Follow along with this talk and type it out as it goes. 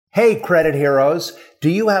Hey, credit heroes. Do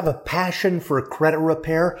you have a passion for credit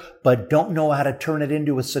repair, but don't know how to turn it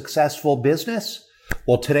into a successful business?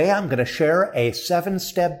 Well, today I'm going to share a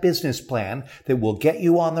 7-step business plan that will get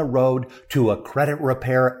you on the road to a credit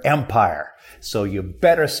repair empire. So you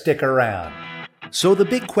better stick around. So the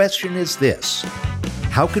big question is this: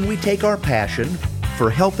 how can we take our passion for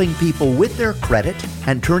helping people with their credit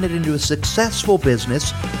and turn it into a successful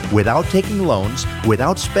business without taking loans,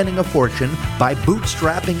 without spending a fortune, by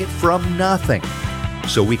bootstrapping it from nothing,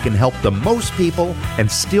 so we can help the most people and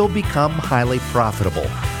still become highly profitable?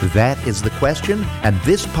 That is the question, and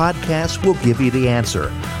this podcast will give you the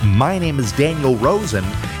answer. My name is Daniel Rosen,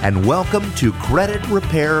 and welcome to Credit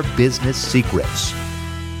Repair Business Secrets.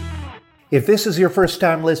 If this is your first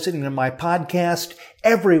time listening to my podcast,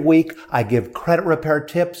 every week I give credit repair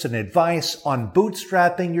tips and advice on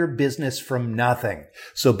bootstrapping your business from nothing.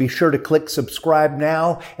 So be sure to click subscribe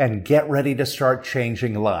now and get ready to start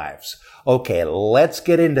changing lives. Okay, let's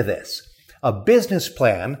get into this. A business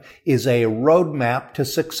plan is a roadmap to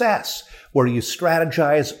success where you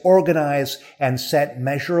strategize, organize, and set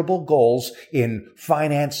measurable goals in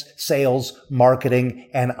finance, sales, marketing,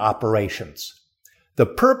 and operations. The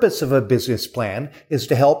purpose of a business plan is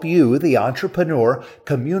to help you, the entrepreneur,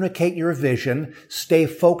 communicate your vision, stay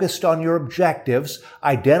focused on your objectives,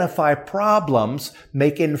 identify problems,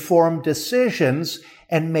 make informed decisions,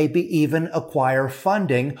 and maybe even acquire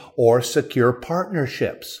funding or secure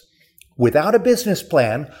partnerships. Without a business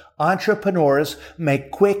plan, entrepreneurs make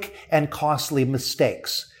quick and costly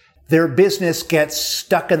mistakes. Their business gets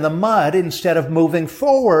stuck in the mud instead of moving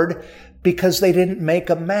forward because they didn't make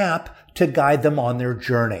a map to guide them on their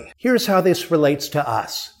journey. Here's how this relates to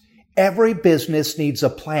us. Every business needs a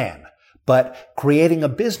plan, but creating a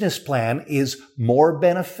business plan is more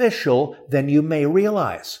beneficial than you may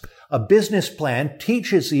realize. A business plan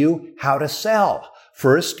teaches you how to sell.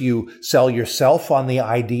 First, you sell yourself on the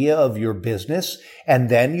idea of your business, and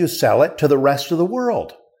then you sell it to the rest of the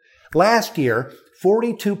world. Last year,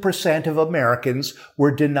 42% of Americans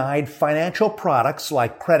were denied financial products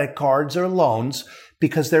like credit cards or loans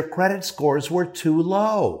because their credit scores were too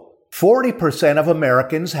low. 40% of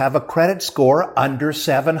Americans have a credit score under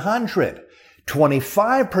 700.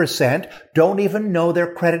 25% don't even know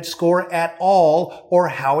their credit score at all or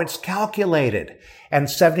how it's calculated. And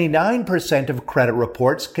 79% of credit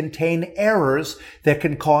reports contain errors that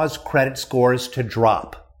can cause credit scores to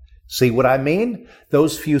drop. See what I mean?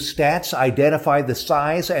 Those few stats identify the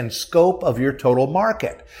size and scope of your total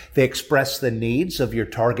market. They express the needs of your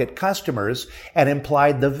target customers and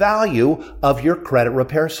imply the value of your credit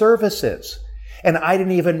repair services. And I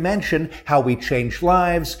didn't even mention how we change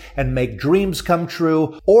lives and make dreams come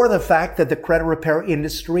true, or the fact that the credit repair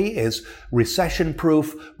industry is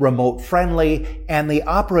recession-proof, remote-friendly, and the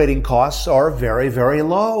operating costs are very, very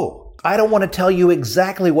low. I don't want to tell you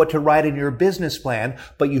exactly what to write in your business plan,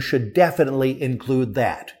 but you should definitely include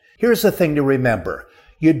that. Here's the thing to remember.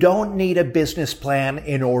 You don't need a business plan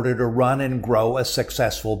in order to run and grow a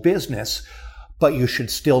successful business, but you should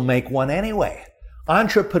still make one anyway.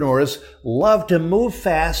 Entrepreneurs love to move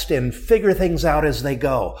fast and figure things out as they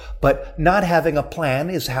go, but not having a plan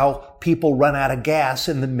is how people run out of gas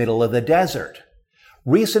in the middle of the desert.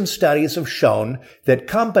 Recent studies have shown that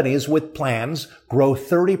companies with plans grow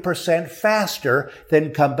 30% faster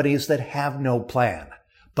than companies that have no plan.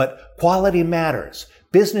 But quality matters.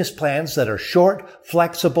 Business plans that are short,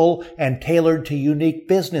 flexible, and tailored to unique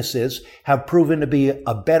businesses have proven to be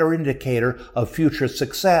a better indicator of future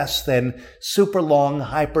success than super long,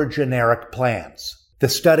 hyper-generic plans. The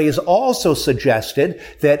studies also suggested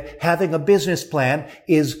that having a business plan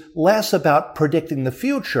is less about predicting the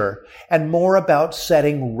future and more about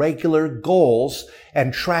setting regular goals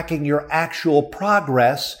and tracking your actual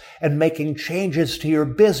progress and making changes to your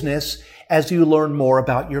business as you learn more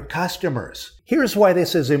about your customers. Here's why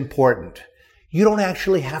this is important. You don't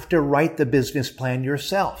actually have to write the business plan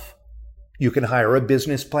yourself. You can hire a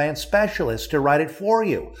business plan specialist to write it for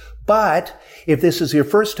you. But if this is your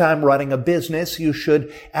first time running a business, you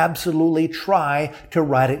should absolutely try to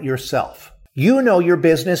write it yourself. You know your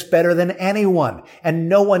business better than anyone, and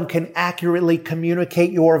no one can accurately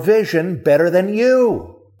communicate your vision better than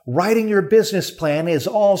you. Writing your business plan is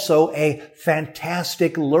also a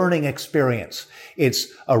fantastic learning experience. It's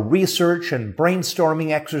a research and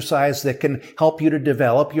brainstorming exercise that can help you to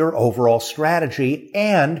develop your overall strategy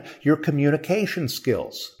and your communication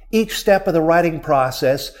skills. Each step of the writing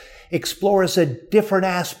process explores a different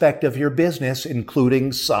aspect of your business,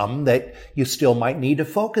 including some that you still might need to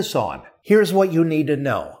focus on. Here's what you need to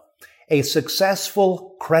know. A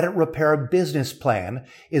successful credit repair business plan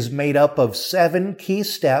is made up of 7 key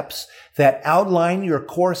steps that outline your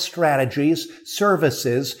core strategies,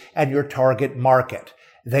 services, and your target market.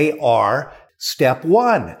 They are: Step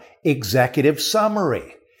 1, executive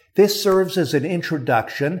summary. This serves as an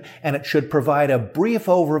introduction, and it should provide a brief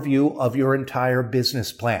overview of your entire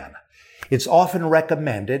business plan. It's often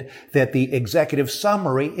recommended that the executive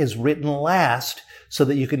summary is written last so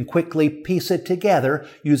that you can quickly piece it together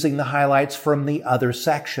using the highlights from the other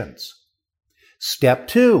sections. Step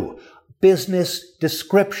 2, business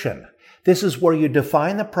description. This is where you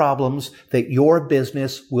define the problems that your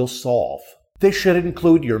business will solve. This should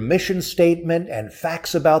include your mission statement and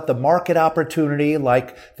facts about the market opportunity,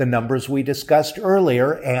 like the numbers we discussed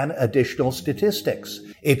earlier and additional statistics.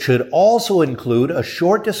 It should also include a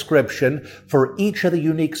short description for each of the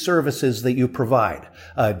unique services that you provide,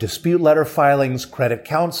 dispute letter filings, credit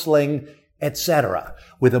counseling, etc.,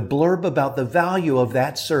 with a blurb about the value of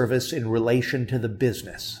that service in relation to the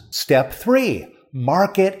business. Step 3,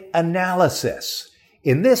 market analysis.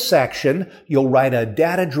 In this section, you'll write a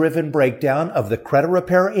data-driven breakdown of the credit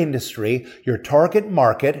repair industry, your target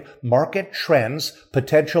market, market trends,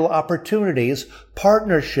 potential opportunities,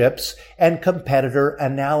 partnerships, and competitor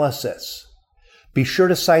analysis. Be sure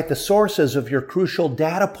to cite the sources of your crucial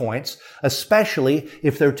data points, especially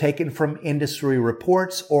if they're taken from industry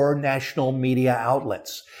reports or national media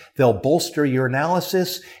outlets. They'll bolster your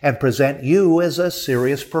analysis and present you as a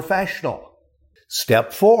serious professional.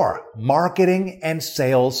 Step 4, marketing and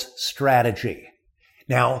sales strategy.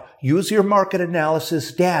 Now, use your market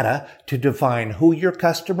analysis data to define who your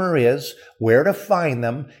customer is, where to find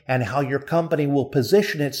them, and how your company will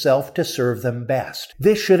position itself to serve them best.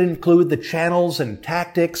 This should include the channels and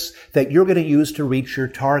tactics that you're going to use to reach your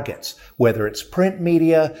targets, whether it's print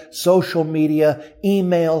media, social media,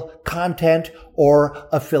 email, content, or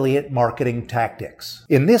affiliate marketing tactics.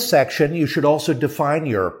 In this section, you should also define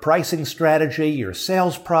your pricing strategy, your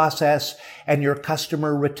sales process, and your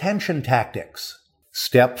customer retention tactics.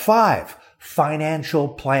 Step 5, financial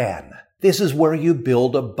plan. This is where you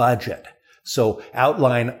build a budget. So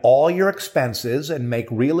outline all your expenses and make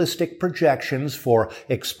realistic projections for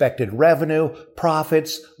expected revenue,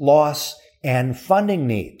 profits, loss, and funding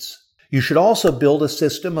needs. You should also build a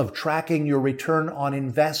system of tracking your return on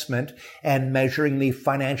investment and measuring the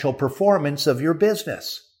financial performance of your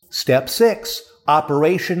business. Step 6,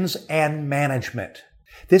 operations and management.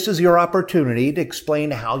 This is your opportunity to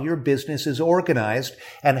explain how your business is organized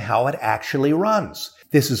and how it actually runs.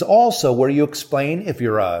 This is also where you explain if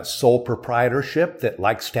you're a sole proprietorship that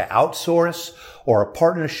likes to outsource, or a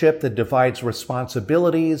partnership that divides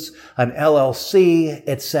responsibilities, an LLC,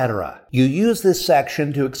 etc. You use this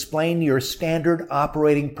section to explain your standard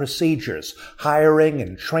operating procedures, hiring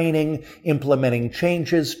and training, implementing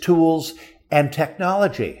changes, tools, and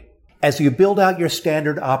technology. As you build out your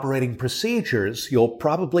standard operating procedures, you'll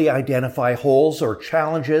probably identify holes or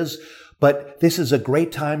challenges, but this is a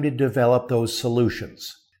great time to develop those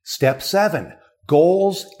solutions. Step 7,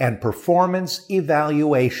 goals and performance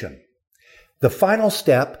evaluation. The final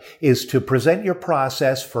step is to present your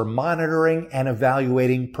process for monitoring and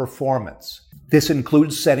evaluating performance. This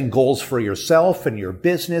includes setting goals for yourself and your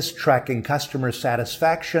business, tracking customer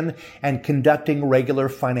satisfaction, and conducting regular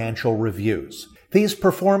financial reviews. These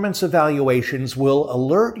performance evaluations will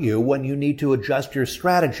alert you when you need to adjust your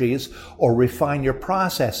strategies or refine your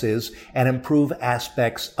processes and improve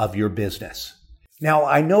aspects of your business. Now,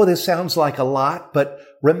 I know this sounds like a lot, but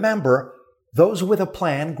remember, those with a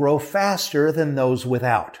plan grow faster than those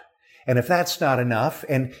without. And if that's not enough,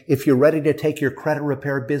 and if you're ready to take your credit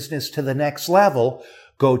repair business to the next level,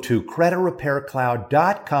 go to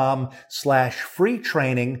creditrepaircloud.com/free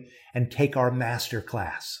training and take our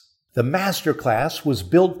masterclass. The masterclass was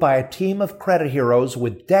built by a team of credit heroes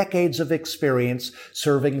with decades of experience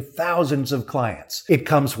serving thousands of clients. It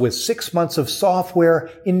comes with 6 months of software,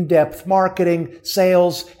 in-depth marketing,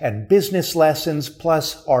 sales, and business lessons,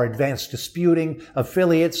 plus our advanced disputing,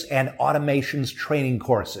 affiliates, and automations training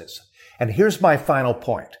courses. And here's my final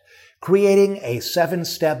point. Creating a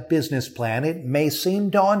 7-step business plan, it may seem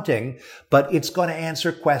daunting, but it's going to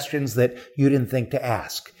answer questions that you didn't think to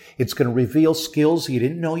ask. It's going to reveal skills you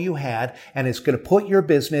didn't know you had, and it's going to put your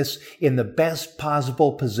business in the best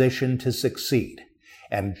possible position to succeed.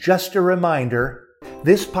 And just a reminder,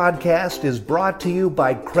 this podcast is brought to you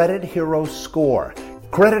by Credit Hero Score.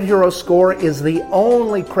 Credit Hero Score is the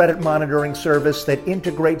only credit monitoring service that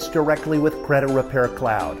integrates directly with Credit Repair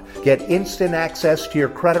Cloud. Get instant access to your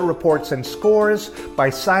credit reports and scores by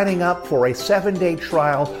signing up for a 7-day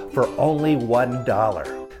trial for only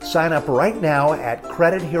 $1. Sign up right now at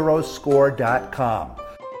creditheroescore.com.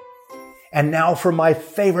 And now for my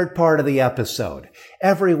favorite part of the episode.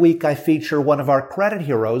 Every week I feature one of our credit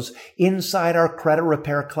heroes inside our Credit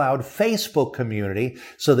Repair Cloud Facebook community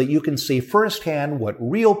so that you can see firsthand what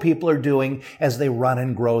real people are doing as they run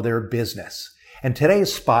and grow their business. And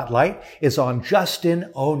today's spotlight is on Justin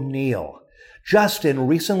O'Neill. Justin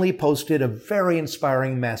recently posted a very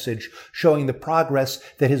inspiring message showing the progress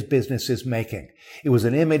that his business is making. It was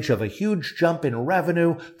an image of a huge jump in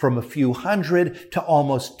revenue from a few hundred to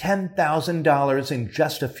almost $10,000 in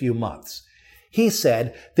just a few months. He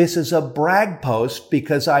said, "This is a brag post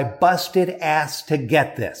because I busted ass to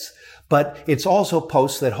get this." But it's also a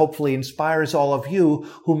post that hopefully inspires all of you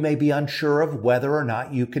who may be unsure of whether or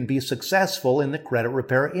not you can be successful in the credit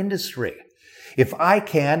repair industry. If I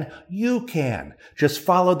can, you can. Just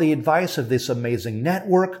follow the advice of this amazing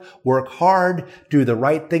network, work hard, do the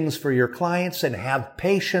right things for your clients, and have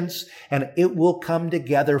patience, and it will come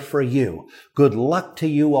together for you. Good luck to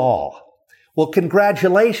you all. Well,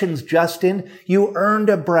 congratulations, Justin. You earned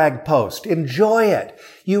a brag post. Enjoy it.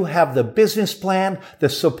 You have the business plan, the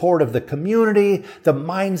support of the community, the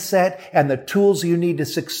mindset, and the tools you need to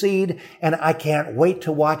succeed, and I can't wait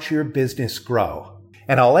to watch your business grow.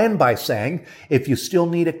 And I'll end by saying, if you still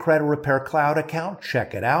need a Credit Repair Cloud account,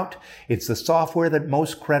 check it out. It's the software that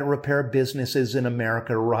most credit repair businesses in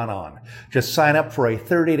America run on. Just sign up for a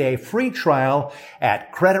 30-day free trial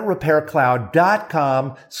at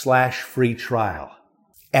creditrepaircloud.com/free trial.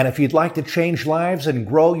 And if you'd like to change lives and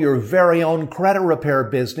grow your very own credit repair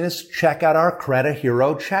business, check out our Credit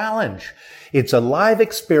Hero Challenge. It's a live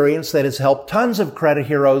experience that has helped tons of credit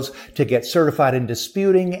heroes to get certified in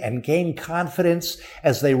disputing and gain confidence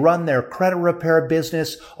as they run their credit repair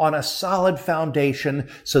business on a solid foundation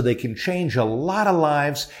so they can change a lot of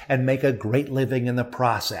lives and make a great living in the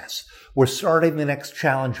process. We're starting the next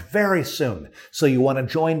challenge very soon, so you want to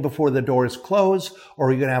join before the doors close,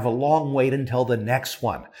 or you're going to have a long wait until the next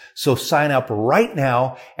one. So sign up right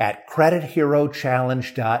now at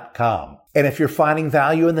CreditHeroChallenge.com. And if you're finding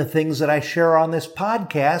value in the things that I share on this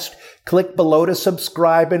podcast, click below to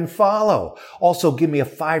subscribe and follow. Also, give me a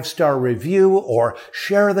 5-star review or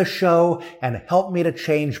share the show and help me to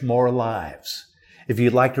change more lives. If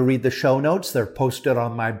you'd like to read the show notes, they're posted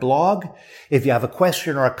on my blog. If you have a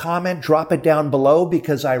question or a comment, drop it down below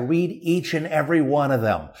because I read each and every one of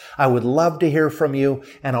them. I would love to hear from you,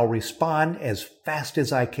 and I'll respond as fast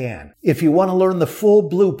as I can. If you want to learn the full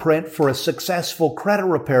blueprint for a successful credit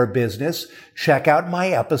repair business, check out my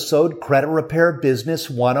episode, Credit Repair Business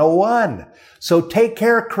 101. So take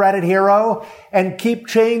care, Credit Hero, and keep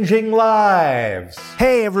changing lives.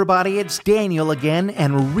 Hey everybody, it's Daniel again,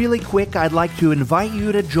 and really quick, I'd like to invite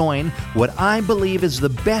you to join what I believe is the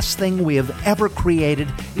best thing we have ever created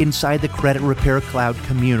inside the Credit Repair Cloud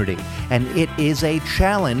community. And it is a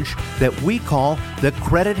challenge that we call the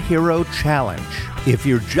Credit Hero Challenge. If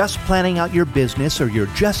you're just planning out your business or you're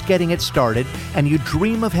just getting it started and you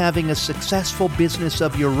dream of having a successful business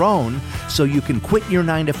of your own so you can quit your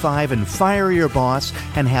 9-to-5 and fire your boss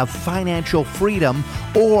and have financial freedom,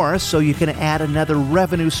 or so you can add another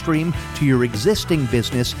revenue stream to your existing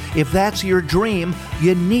business, if that's your dream,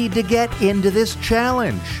 you need to get into this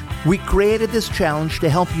challenge. We created this challenge to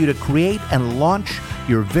help you to create and launch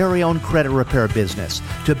your very own credit repair business,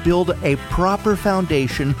 to build a proper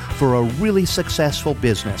foundation for a really successful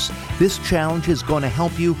business. This challenge is going to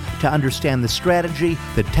help you to understand the strategy,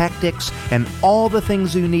 the tactics, and all the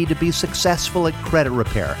things you need to be successful at credit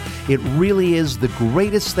repair. It really is the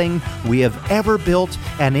greatest thing we have ever built,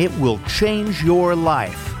 and it will change your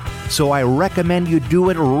life. So I recommend you do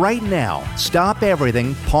it right now. Stop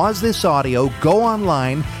everything, pause this audio, go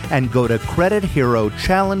online, and go to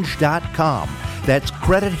CreditHeroChallenge.com. That's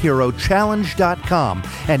CreditHeroChallenge.com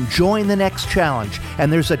and join the next challenge.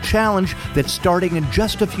 And there's a challenge that's starting in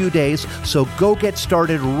just a few days, so go get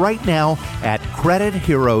started right now at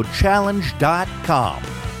CreditHeroChallenge.com.